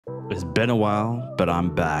It's been a while, but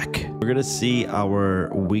I'm back. We're gonna see our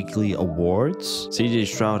weekly awards. CJ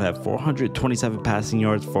Stroud had 427 passing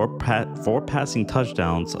yards, four passing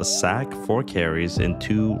touchdowns, a sack, 4 carries, and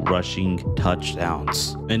 2 rushing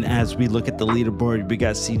touchdowns. And as we look at the leaderboard, we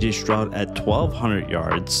got CJ Stroud at 1,200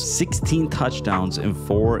 yards, 16 touchdowns, and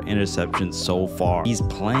 4 interceptions so far. He's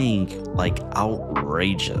playing like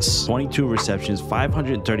outrageous. 22 receptions,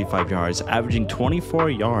 535 yards, averaging 24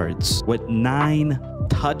 yards with 9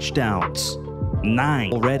 touchdowns.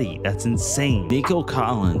 9 already. That's insane. Nico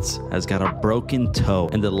Collins has got a broken toe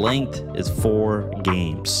and the length is 4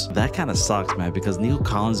 games. That kind of sucks, man, because Nico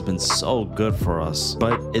Collins has been so good for us,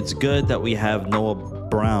 but it's good that we have Noah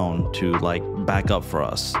Brown to like back up for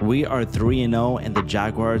us. We are 3-0 and the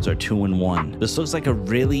Jaguars are 2-1. This looks like a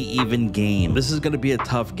really even game. This is going to be a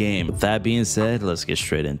tough game. With that being said, let's get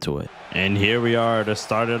straight into it. And here we are to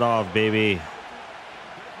start it off, baby.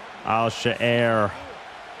 Al Sha'ir.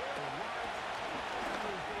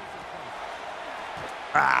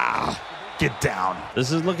 Get down.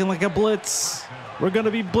 This is looking like a blitz. We're going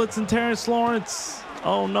to be blitzing Terrence Lawrence.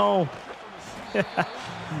 Oh, no.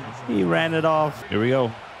 He ran it off. Here we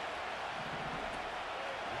go.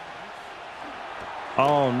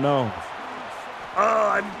 Oh, no.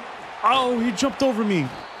 Oh, he jumped over me.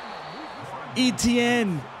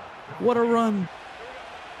 ETN. What a run.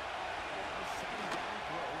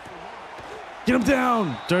 Get him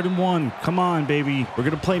down. 3rd and 1. Come on, baby. We're going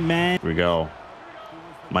to play man. Here we go.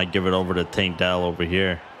 Might give it over to Tank Dell over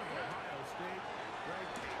here.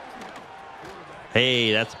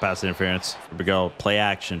 Hey, that's pass interference. Here we go. Play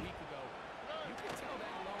action.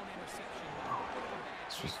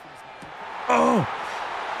 Oh!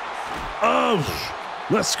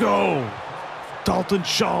 Let's go. Dalton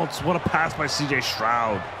Schultz. What a pass by CJ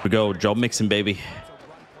Stroud. Here we go. Joe Mixon, baby.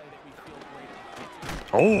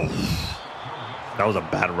 Oh! That was a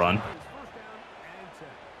bad run.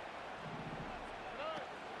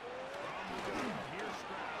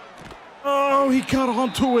 Oh, he caught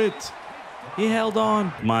onto it. He held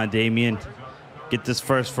on. Come on, Damien. Get this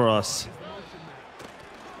first for us.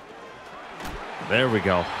 There we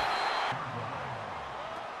go.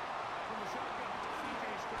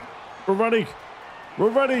 We're running. We're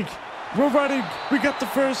running. We're running. We got the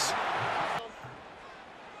first.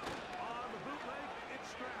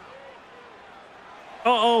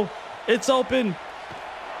 Uh-oh. It's open.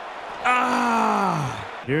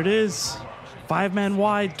 Here it is. 5-man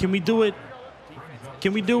wide. Can we do it?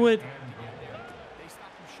 Can we do it?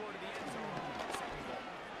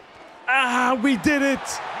 We did it.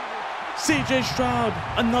 CJ Stroud,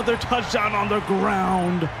 another touchdown on the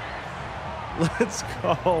ground. Let's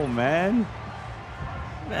go, man.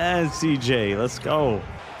 Man, CJ, let's go.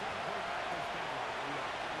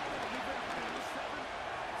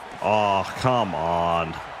 Oh, come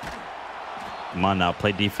on. Come on now,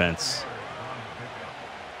 play defense.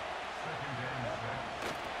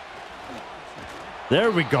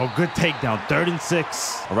 There we go. Good takedown. 3rd and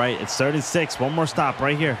 6. All right, it's 3rd and 6. One more stop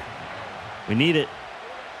right here. We need it.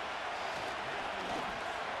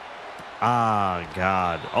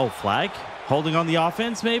 God. Oh, flag? Holding on the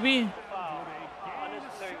offense, maybe?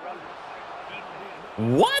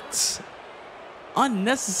 What?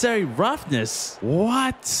 Unnecessary roughness?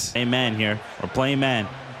 What? Hey, man here. We're playing man.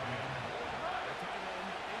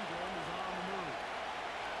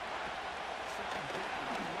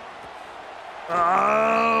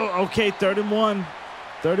 Oh, okay. 3rd and 1.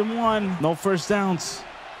 3rd and 1. No first downs.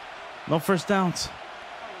 No first downs.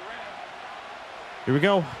 Here we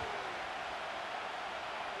go.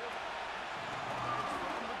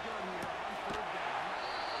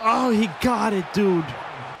 Oh, he got it, dude.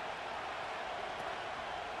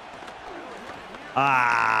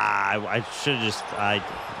 I should have just...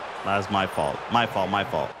 That's my fault. My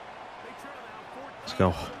fault. Let's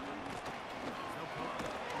go.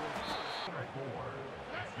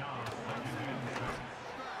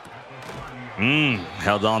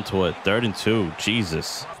 Held on to it. 3rd and 2.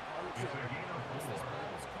 Jesus.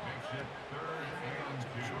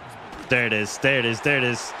 There it is. There it is. There it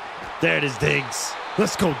is. There it is, Diggs.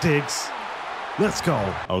 Let's go, Diggs. Let's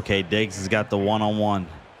go. Okay, Diggs has got the one-on-one.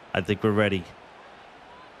 I think we're ready.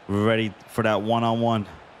 We're ready for that one-on-one.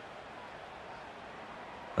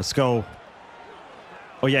 Let's go.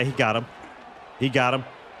 Oh, yeah, he got him. He got him.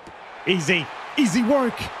 Easy. Easy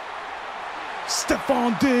work.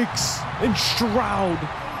 Stephon Diggs and Stroud.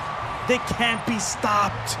 They can't be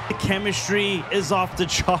stopped. The chemistry is off the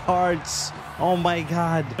charts. Oh, my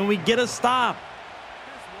God. Can we get a stop?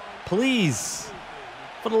 Please.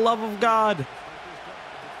 For the love of God.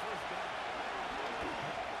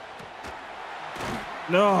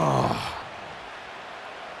 No.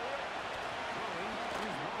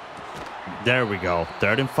 There we go.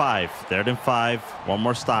 3rd and 5. 3rd and 5. One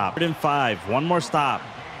more stop. 3rd and 5. One more stop.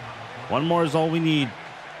 One more is all we need.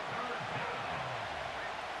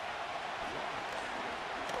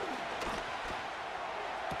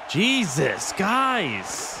 Jesus,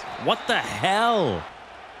 guys. What the hell?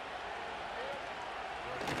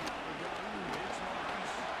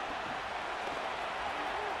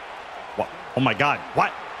 What? Oh my God.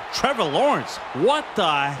 What? Trevor Lawrence. What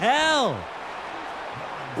the hell?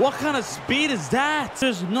 What kind of speed is that?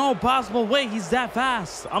 There's no possible way he's that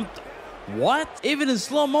fast. What? Even in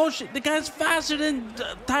slow motion, the guy's faster than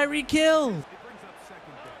Tyreek Hill.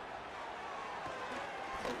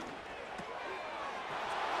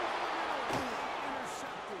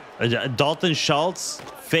 Dalton Schultz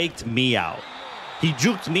faked me out. He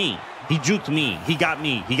juked me. He juked me. He got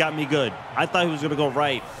me. He got me good. I thought he was going to go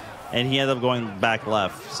right, and he ended up going back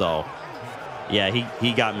left. So, yeah,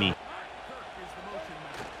 he got me.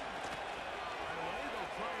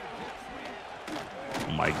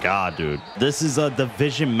 Oh, my God, dude. This is a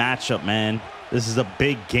division matchup, man. This is a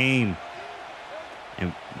big game.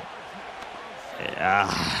 And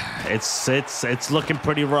it's looking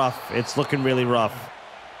pretty rough. It's looking really rough.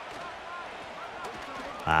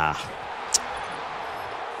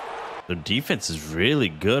 Their defense is really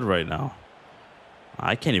good right now.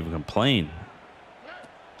 I can't even complain.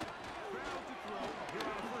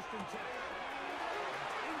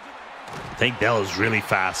 Tank Dell is really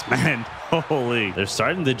fast, man. Holy. They're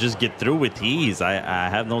starting to just get through with ease. I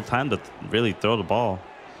have no time to really throw the ball.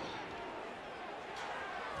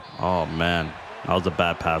 Oh, man. That was a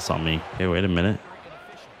bad pass on me. Hey, wait a minute.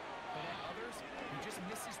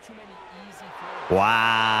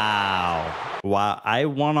 Wow. Wow. I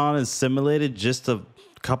went on and simulated just a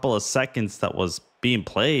couple of seconds that was being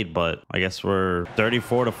played, but I guess we're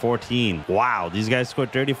 34-14. Wow. These guys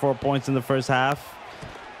scored 34 points in the first half.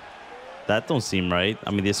 That don't seem right.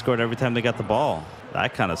 I mean, they scored every time they got the ball.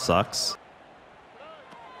 That kind of sucks.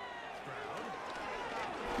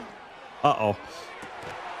 Uh-oh.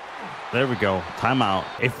 There we go. Timeout.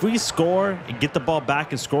 If we score and get the ball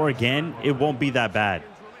back and score again, it won't be that bad.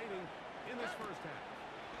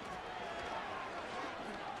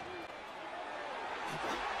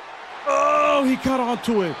 Oh, he caught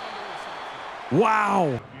onto it.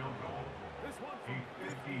 Wow.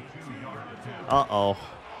 Uh-oh.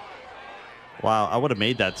 Wow, I would have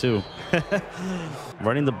made that too.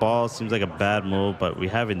 Running the ball seems like a bad move, but we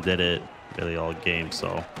haven't did it really all game,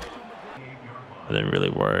 so it didn't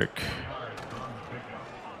really work.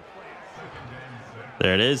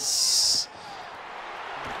 There it is.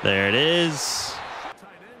 There it is.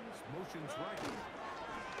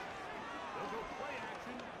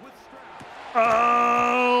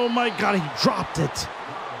 Oh my God, he dropped it.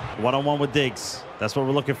 One-on-one with Diggs. That's what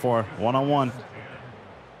we're looking for. One-on-one.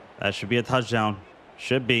 That should be a touchdown.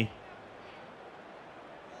 Should be.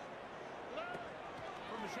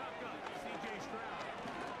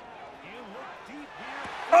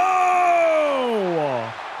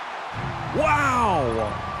 Oh!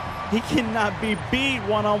 Wow! He cannot be beat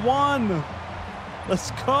one-on-one.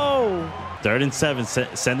 Let's go. 3rd and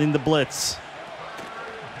 7, sending the blitz.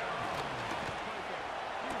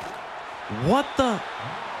 What the?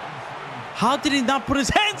 How did he not put his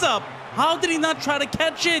hands up? How did he not try to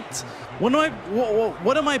catch it? What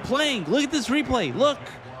am I playing? Look at this replay. Look.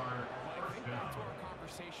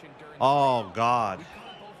 Oh, God.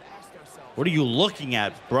 What are you looking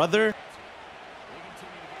at, brother?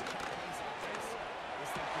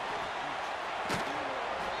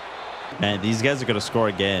 Man, these guys are going to score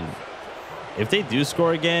again. If they do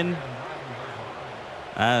score again,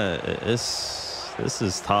 this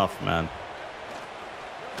is tough, man.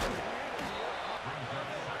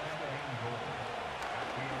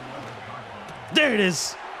 There it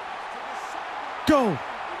is. Go.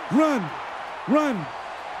 Run. Run.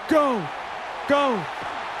 Go. Go.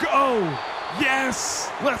 Go. Yes.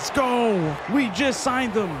 Let's go. We just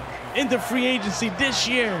signed them into free agency this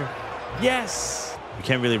year. Yes. We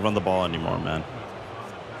can't really run the ball anymore, man.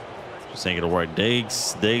 Just ain't gonna work.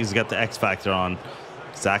 Diggs got the X factor on.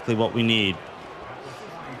 Exactly what we need.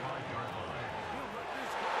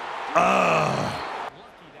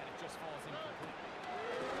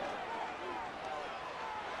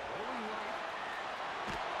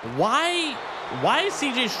 Why is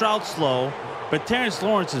CJ Stroud slow, but Terrence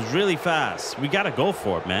Lawrence is really fast? We got to go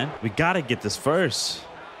for it, man. We got to get this first.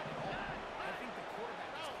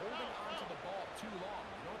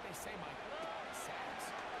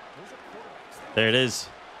 There it is.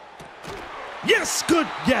 Yes, good.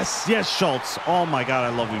 Yes, yes, Schultz. Oh, my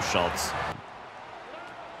God, I love you, Schultz.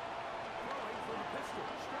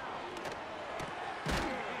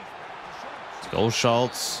 Go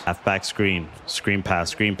Schultz. Halfback screen. Screen pass,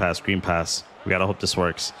 screen pass, screen pass. We got to hope this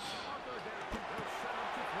works.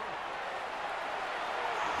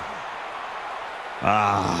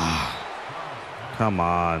 Ah. Come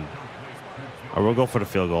on. Or we'll go for the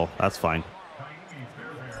field goal. That's fine.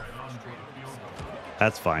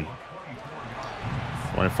 That's fine.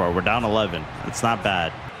 24. We're down 11. It's not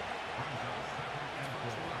bad.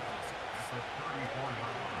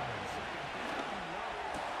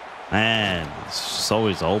 Man, it's just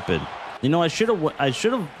always open. You know, I should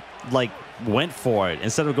have like went for it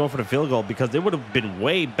instead of going for the field goal, because they would have been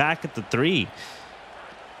way back at the 3.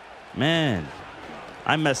 Man,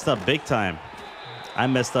 I messed up big time. I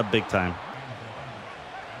messed up big time.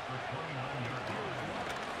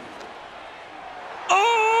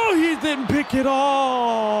 Oh, he didn't pick it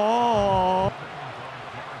all.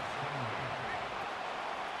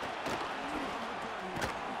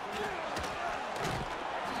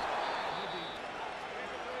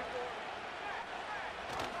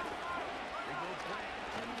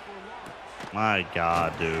 My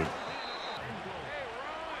God, dude.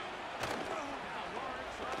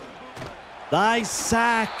 Nice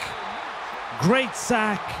sack. Great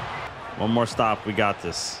sack. One more stop. We got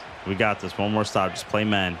this. We got this. One more stop. Just play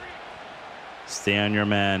man. Stay on your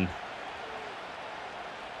man.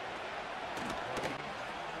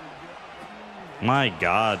 My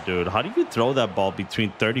God, dude. How do you throw that ball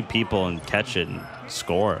between 30 people and catch it and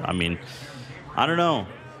score? I mean, I don't know.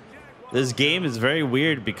 This game is very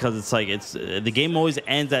weird because it's like the game always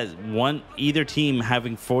ends at either team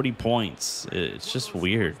having 40 points. It's just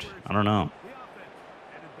weird. I don't know.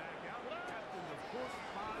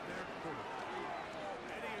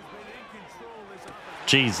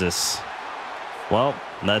 Jesus. Well,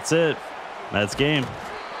 that's it. That's game.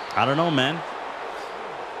 I don't know, man.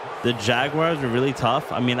 The Jaguars are really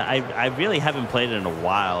tough. I mean, I really haven't played it in a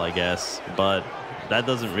while, I guess, but that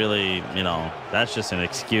doesn't really, you know, that's just an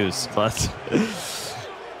excuse. But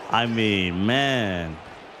I mean, man,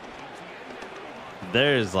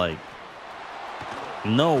 there's like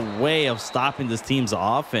no way of stopping this team's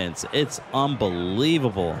offense. It's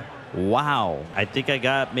unbelievable. Wow. I think I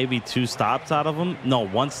got maybe 2 stops out of them. No,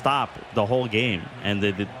 1 stop the whole game. And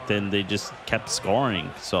then they just kept scoring.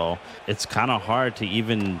 So it's kind of hard to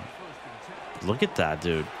even look at that,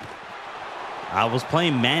 dude. I was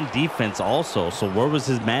playing man defense also. So where was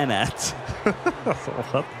his man at?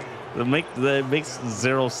 What? It makes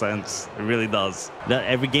 0 sense. It really does.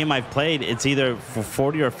 Every game I've played, it's either for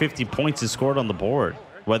 40 or 50 points is scored on the board,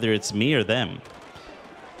 whether it's me or them.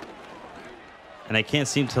 And I can't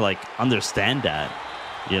seem to like understand that,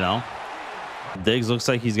 you know. Diggs looks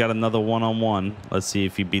like he's got another one-on-one. Let's see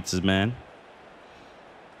if he beats his man.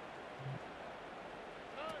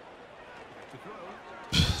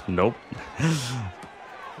 Nope.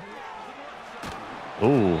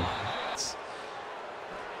 Ooh.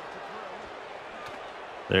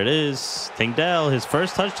 There it is. Tank Dell, his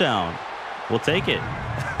first touchdown. We'll take it.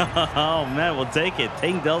 Oh, man, we'll take it.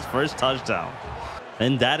 Tank Dell's first touchdown.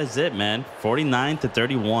 And that is it, man.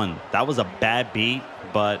 49-31. That was a bad beat,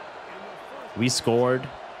 but we scored.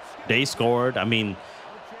 They scored. I mean,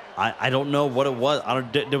 I don't know what it was.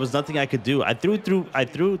 There was nothing I could do. I threw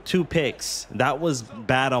 2 picks. That was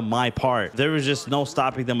bad on my part. There was just no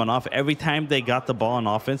stopping them on offense. Every time they got the ball on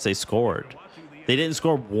offense, they scored. They didn't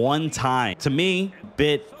score 1 time. To me,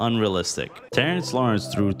 bit unrealistic. Terrence Lawrence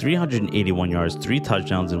threw 381 yards, 3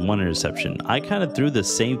 touchdowns, and 1 interception. I kind of threw the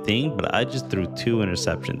same thing, but I just threw 2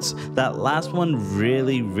 interceptions. That last one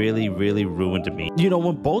really, really, really ruined me. You know,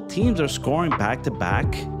 when both teams are scoring back to back,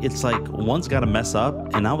 it's like one's got to mess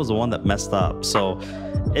up, and I was the one that messed up. So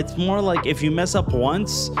it's more like if you mess up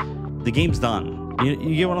once, the game's done. You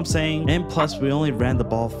get what I'm saying? And plus, we only ran the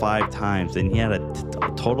ball 5 times, and he had a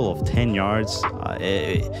total of 10 yards.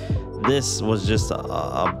 This was just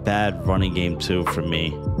a bad running game, too, for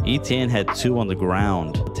me. ETN had 2 on the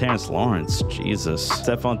ground. Terrence Lawrence, Jesus.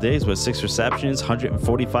 Stephon Diggs with 6 receptions,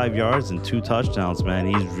 145 yards, and 2 touchdowns, man.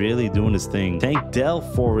 He's really doing his thing. Tank Dell,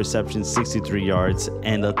 4 receptions, 63 yards,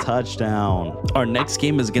 and a touchdown. Our next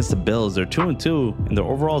game is against the Bills. They're 2-2, and their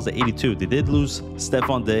overall is at 82. They did lose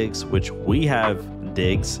Stephon Diggs, which we have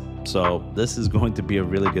Diggs. So this is going to be a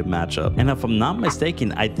really good matchup. And if I'm not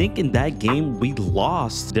mistaken, I think in that game we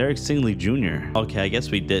lost Derek Stingley Jr. Okay, I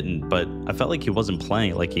guess we didn't, but I felt like he wasn't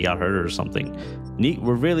playing, like he got hurt or something.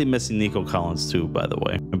 We're really missing Nico Collins too, by the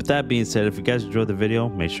way. And with that being said, if you guys enjoyed the video,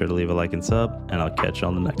 make sure to leave a like and sub, and I'll catch you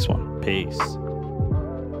on the next one. Peace.